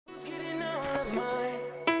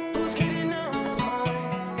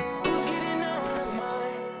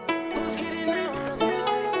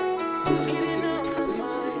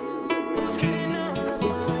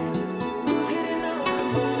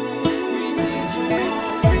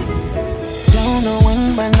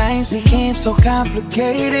things became so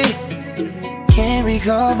complicated. Can't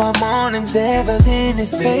recall my mornings ever, then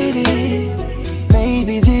it's faded.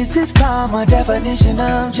 Maybe this is karma, definition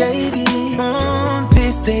of jaded.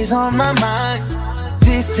 This stays on my mind,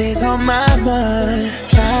 this stays on my mind.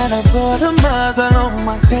 Trying to put a muzzle on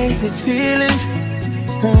my crazy feelings.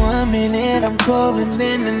 1 minute I'm cold and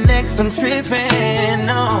then the next I'm tripping.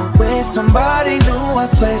 No, with somebody new, I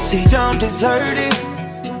swear she don't deserve it.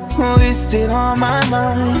 Oh, it's still on my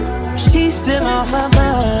mind, she's still on my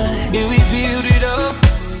mind. Yeah, we build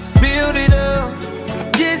it up,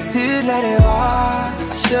 just to let it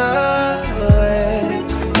wash away.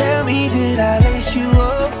 Tell me, did I lace you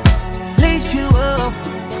up,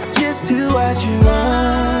 just to watch you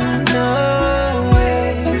run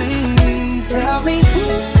away? Please tell me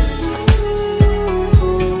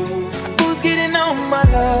who's getting on my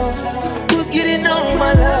love, who's getting on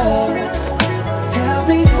my love? Tell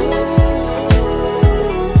me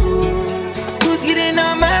who's getting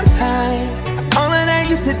on my time, all of that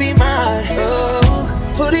used to be mine.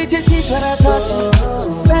 Who did you teach what I taught you?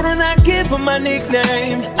 Better not give her my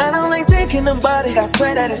nickname. I don't like thinking about it, I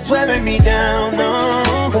swear that it's wearing me down, no.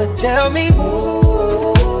 But tell me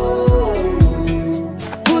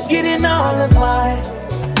who's getting all of mine,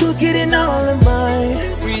 who's getting all of mine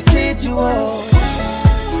residuals?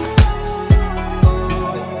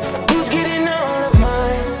 Who's getting all of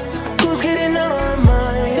mine, who's getting all of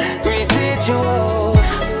mine residuals?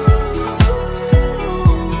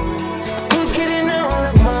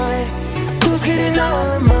 Getting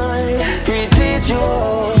all of my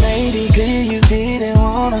residuals. Made it clear you didn't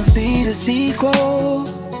wanna see the sequel.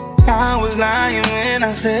 I was lying when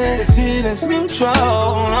I said the feeling's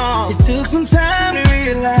mutual. It took some time to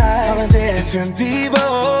realize all the different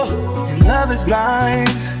people, and love is blind.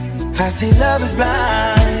 I see love is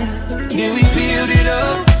blind. Yeah, we build it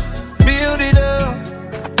up,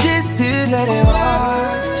 just to let it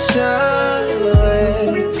wash away.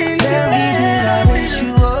 Tell me, did I lace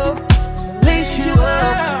you up,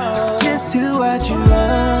 just to watch you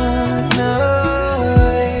run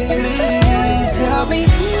away? Please tell me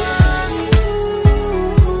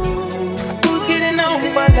who's getting on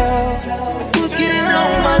my love, who's getting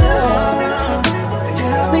on my love?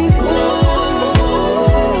 Tell me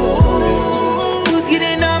who's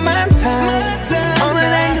getting on my time, all of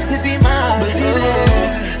that used to be mine.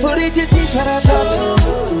 Who did you teach what I taught you?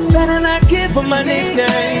 Better not give her my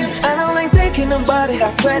nickname. I don't like thinking about it,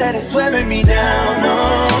 I swear that it's wearing me down, no.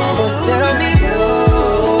 But tell me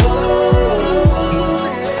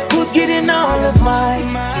who's getting all of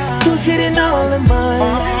mine, who's getting all of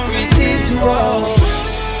mine residuals?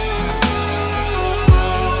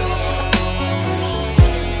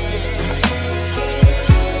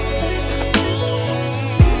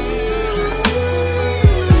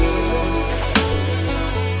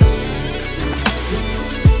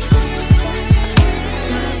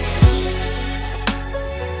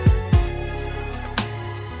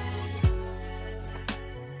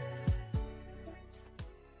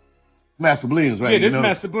 MastaBlendz, right? Yeah, this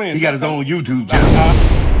MastaBlendz. He got his own YouTube channel.